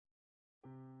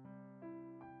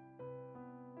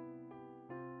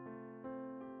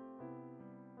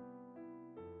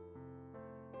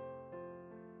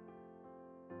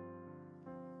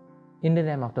In the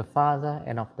name of the Father,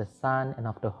 and of the Son, and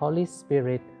of the Holy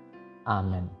Spirit.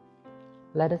 Amen.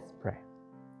 Let us pray.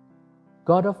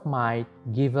 God of might,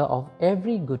 giver of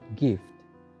every good gift,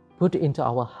 put into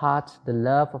our hearts the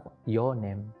love of your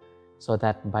name, so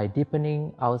that by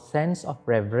deepening our sense of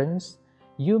reverence,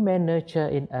 you may nurture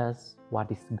in us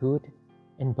what is good,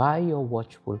 and by your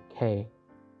watchful care,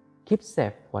 keep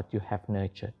safe what you have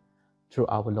nurtured. Through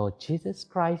our Lord Jesus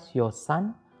Christ, your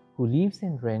Son, who lives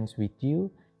and reigns with you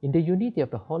in the unity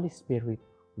of the Holy Spirit,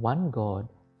 one God,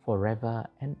 forever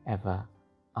and ever.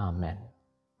 Amen.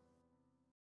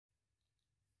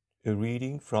 A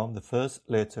reading from the first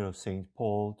letter of St.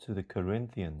 Paul to the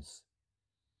Corinthians.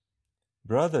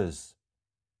 Brothers,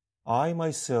 I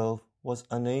myself was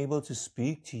unable to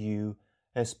speak to you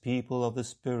as people of the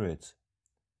Spirit.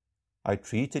 I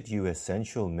treated you as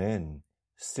sensual men,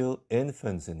 still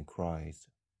infants in Christ.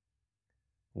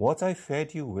 What I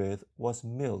fed you with was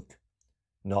milk,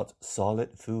 not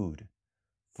solid food,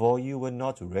 for you were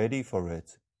not ready for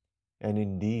it, and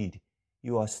indeed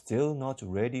you are still not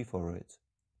ready for it,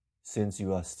 since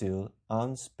you are still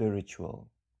unspiritual.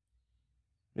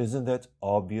 Isn't that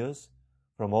obvious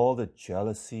from all the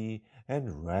jealousy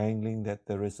and wrangling that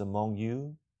there is among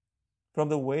you? From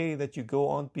the way that you go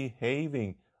on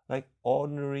behaving like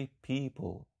ordinary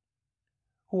people?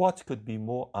 What could be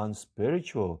more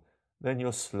unspiritual than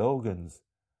your slogans,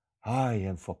 I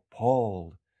am for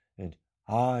Paul and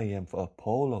I am for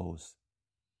Apollos?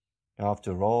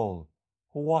 After all,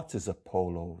 what is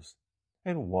Apollos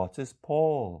and what is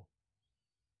Paul?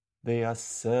 They are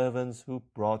servants who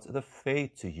brought the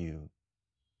faith to you.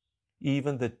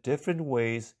 Even the different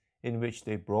ways in which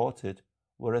they brought it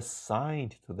were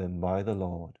assigned to them by the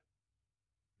Lord.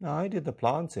 I did the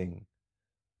planting,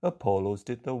 Apollos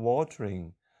did the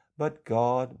watering, but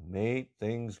God made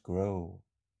things grow.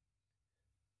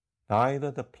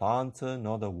 Neither the planter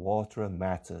nor the waterer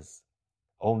matters,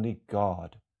 only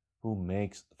God who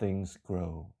makes things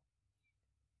grow.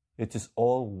 It is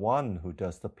all one who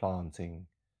does the planting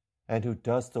and who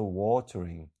does the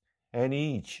watering, and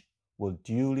each will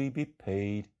duly be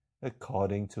paid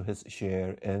according to his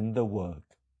share in the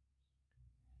work.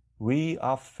 We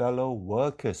are fellow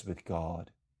workers with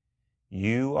God.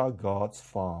 You are God's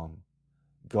farm,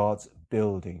 God's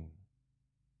building.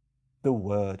 The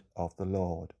word of the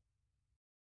Lord.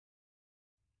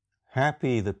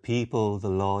 Happy the people the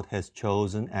Lord has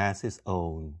chosen as his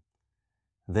own.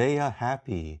 They are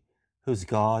happy whose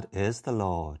God is the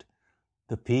Lord,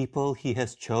 the people he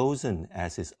has chosen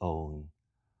as his own.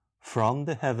 From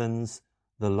the heavens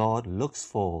the Lord looks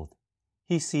forth.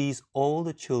 He sees all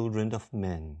the children of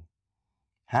men.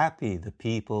 Happy the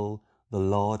people the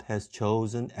Lord has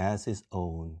chosen as his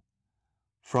own.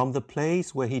 From the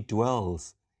place where he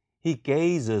dwells, he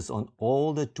gazes on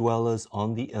all the dwellers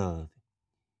on the earth.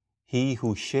 He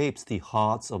who shapes the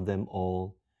hearts of them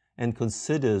all and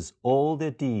considers all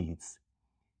their deeds.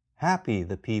 Happy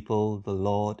the people the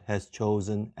Lord has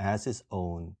chosen as his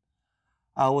own.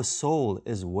 Our soul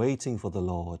is waiting for the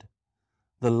Lord.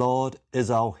 The Lord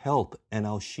is our help and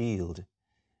our shield.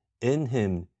 In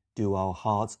him do our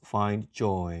hearts find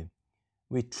joy.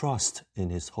 We trust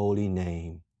in his holy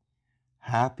name.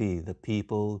 Happy the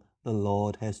people the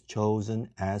Lord has chosen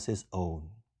as his own.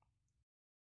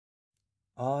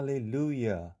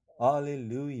 Alleluia,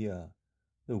 alleluia.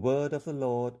 The word of the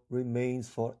Lord remains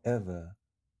forever.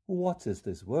 What is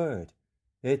this word?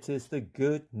 It is the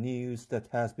good news that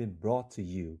has been brought to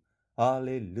you.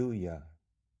 Alleluia.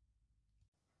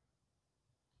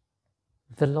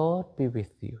 The Lord be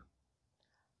with you.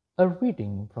 A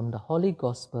reading from the Holy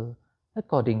Gospel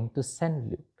according to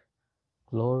St. Luke.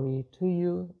 Glory to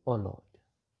you, O Lord.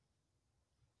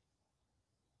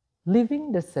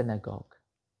 Leaving the synagogue,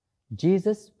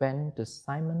 Jesus went to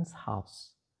Simon's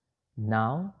house.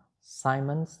 Now,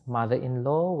 Simon's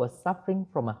mother-in-law was suffering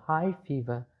from a high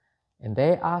fever, and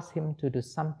they asked him to do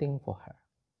something for her.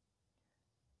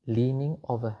 Leaning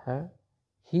over her,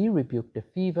 he rebuked the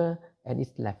fever, and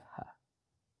it left her.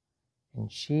 And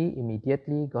she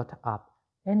immediately got up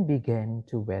and began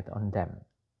to wait on them.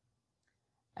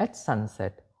 At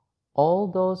sunset,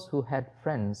 all those who had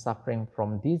friends suffering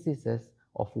from diseases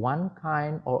of one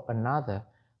kind or another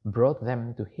brought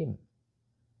them to him,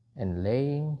 and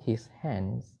laying his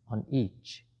hands on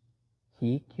each,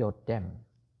 he cured them.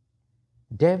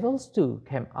 Devils too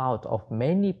came out of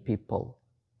many people,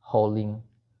 howling,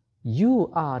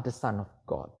 "You are the Son of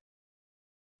God."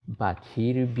 But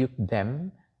he rebuked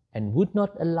them and would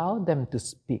not allow them to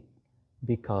speak,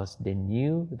 because they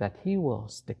knew that he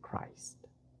was the Christ.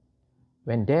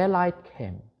 When daylight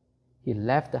came, he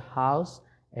left the house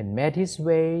and made his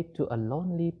way to a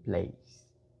lonely place.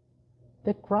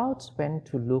 The crowds went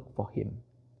to look for him,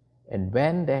 and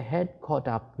when they had caught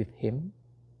up with him,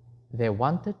 they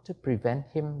wanted to prevent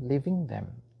him leaving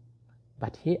them.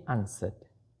 But he answered,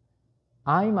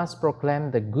 "I must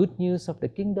proclaim the good news of the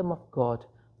kingdom of God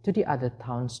to the other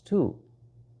towns too,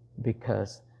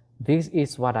 because this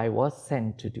is what I was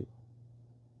sent to do."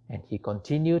 And he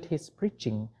continued his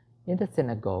preaching in the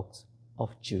synagogues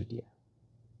of Judea.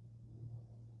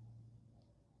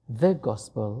 The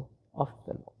Gospel of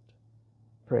the Lord.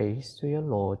 Praise to your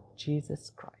Lord Jesus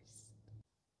Christ.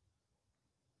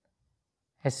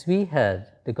 As we heard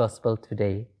the Gospel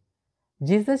today,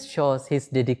 Jesus shows his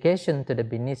dedication to the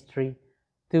ministry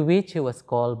to which he was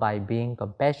called by being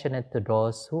compassionate to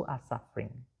those who are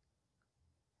suffering.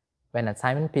 When at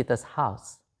Simon Peter's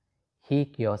house, he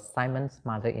cures Simon's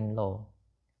mother-in-law.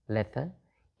 Later,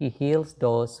 he heals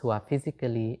those who are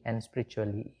physically and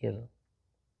spiritually ill.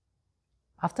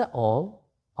 After all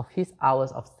of his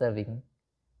hours of serving,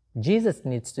 Jesus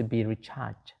needs to be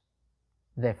recharged.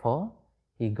 Therefore,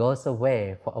 he goes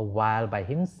away for a while by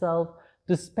himself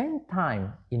to spend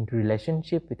time in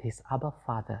relationship with his Abba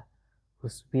Father,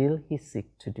 whose will he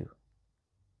seeks to do.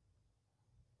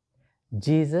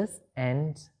 Jesus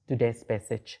ends today's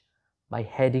passage by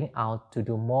heading out to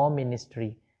do more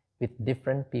ministry with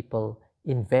different people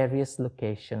in various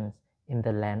locations in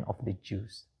the land of the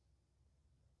Jews.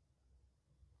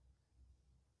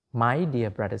 My dear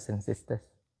brothers and sisters,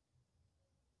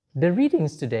 the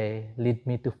readings today lead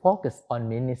me to focus on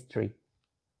ministry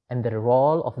and the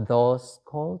role of those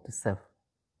called to serve.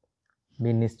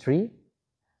 Ministry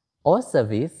or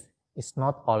service is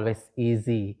not always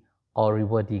easy or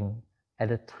rewarding at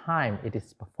the time it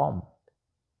is performed.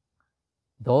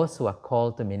 Those who are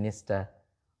called to minister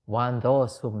want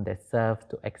those whom they serve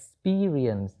to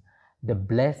experience the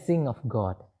blessing of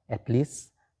God. At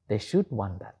least they should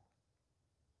want that.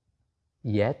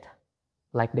 Yet,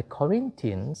 like the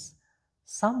Corinthians,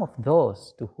 some of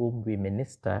those to whom we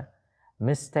minister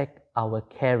mistake our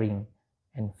caring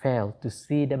and fail to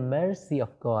see the mercy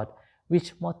of God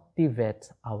which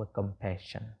motivates our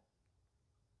compassion.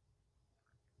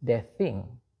 They think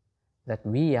that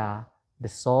we are the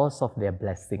source of their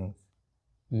blessings,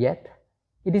 yet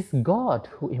it is God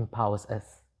who empowers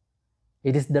us.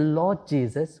 It is the Lord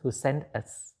Jesus who sent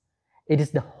us. It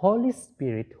is the Holy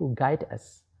Spirit who guides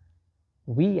us.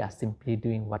 We are simply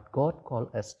doing what God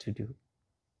called us to do.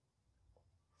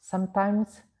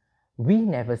 Sometimes we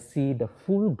never see the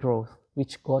full growth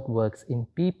which God works in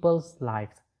people's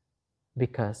lives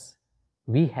because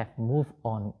we have moved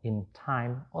on in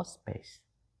time or space.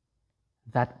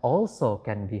 That also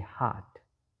can be hard,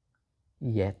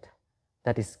 yet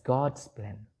that is God's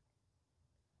plan.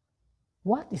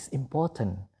 What is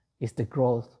important is the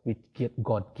growth which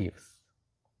God gives.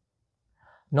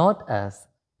 Not us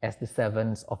as the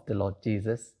servants of the Lord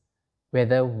Jesus,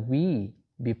 whether we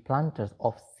be planters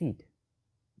of seed,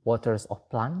 waters of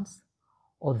plants,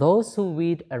 or those who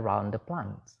weed around the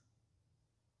plants.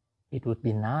 It would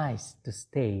be nice to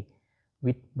stay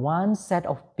with one set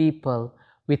of people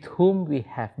with whom we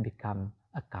have become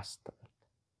accustomed.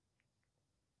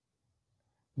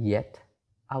 Yet,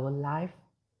 our life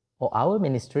or our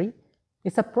ministry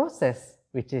is a process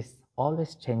which is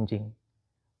always changing.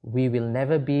 We will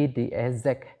never be the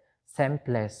exact same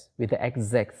place with the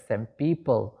exact same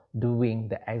people doing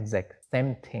the exact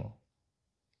same thing.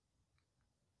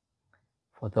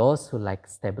 For those who like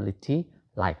stability,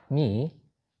 like me,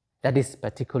 that is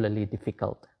particularly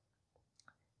difficult.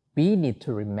 We need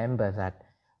to remember that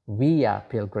we are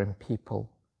pilgrim people,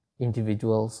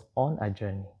 individuals on a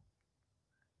journey.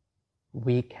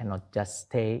 We cannot just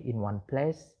stay in one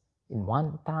place, in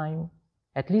one time,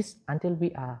 at least until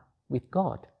we are with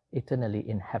God eternally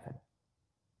in heaven.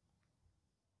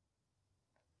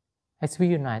 As we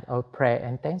unite our prayer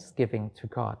and thanksgiving to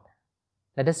God,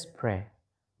 let us pray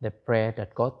the prayer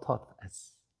that God taught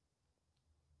us.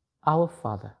 Our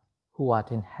Father, who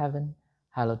art in heaven,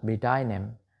 hallowed be thy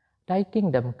name. Thy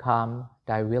kingdom come,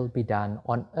 thy will be done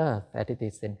on earth as it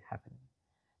is in heaven.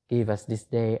 Give us this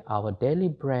day our daily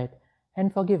bread,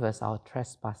 and forgive us our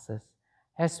trespasses,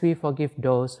 as we forgive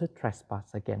those who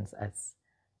trespass against us.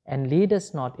 And lead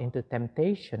us not into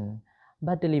temptation,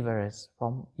 but deliver us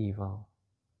from evil.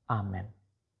 Amen.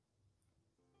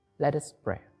 Let us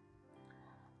pray.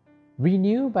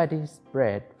 Renew by this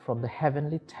bread from the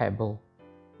heavenly table,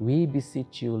 we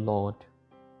beseech you, Lord,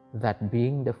 that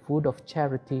being the food of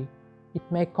charity, it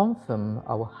may confirm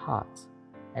our hearts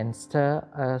and stir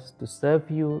us to serve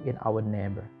you in our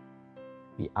neighbor.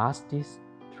 We ask this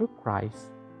through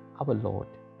Christ our Lord.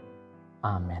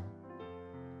 Amen.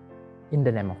 In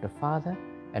the name of the Father,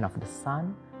 and of the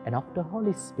Son, and of the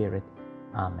Holy Spirit.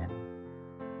 Amen.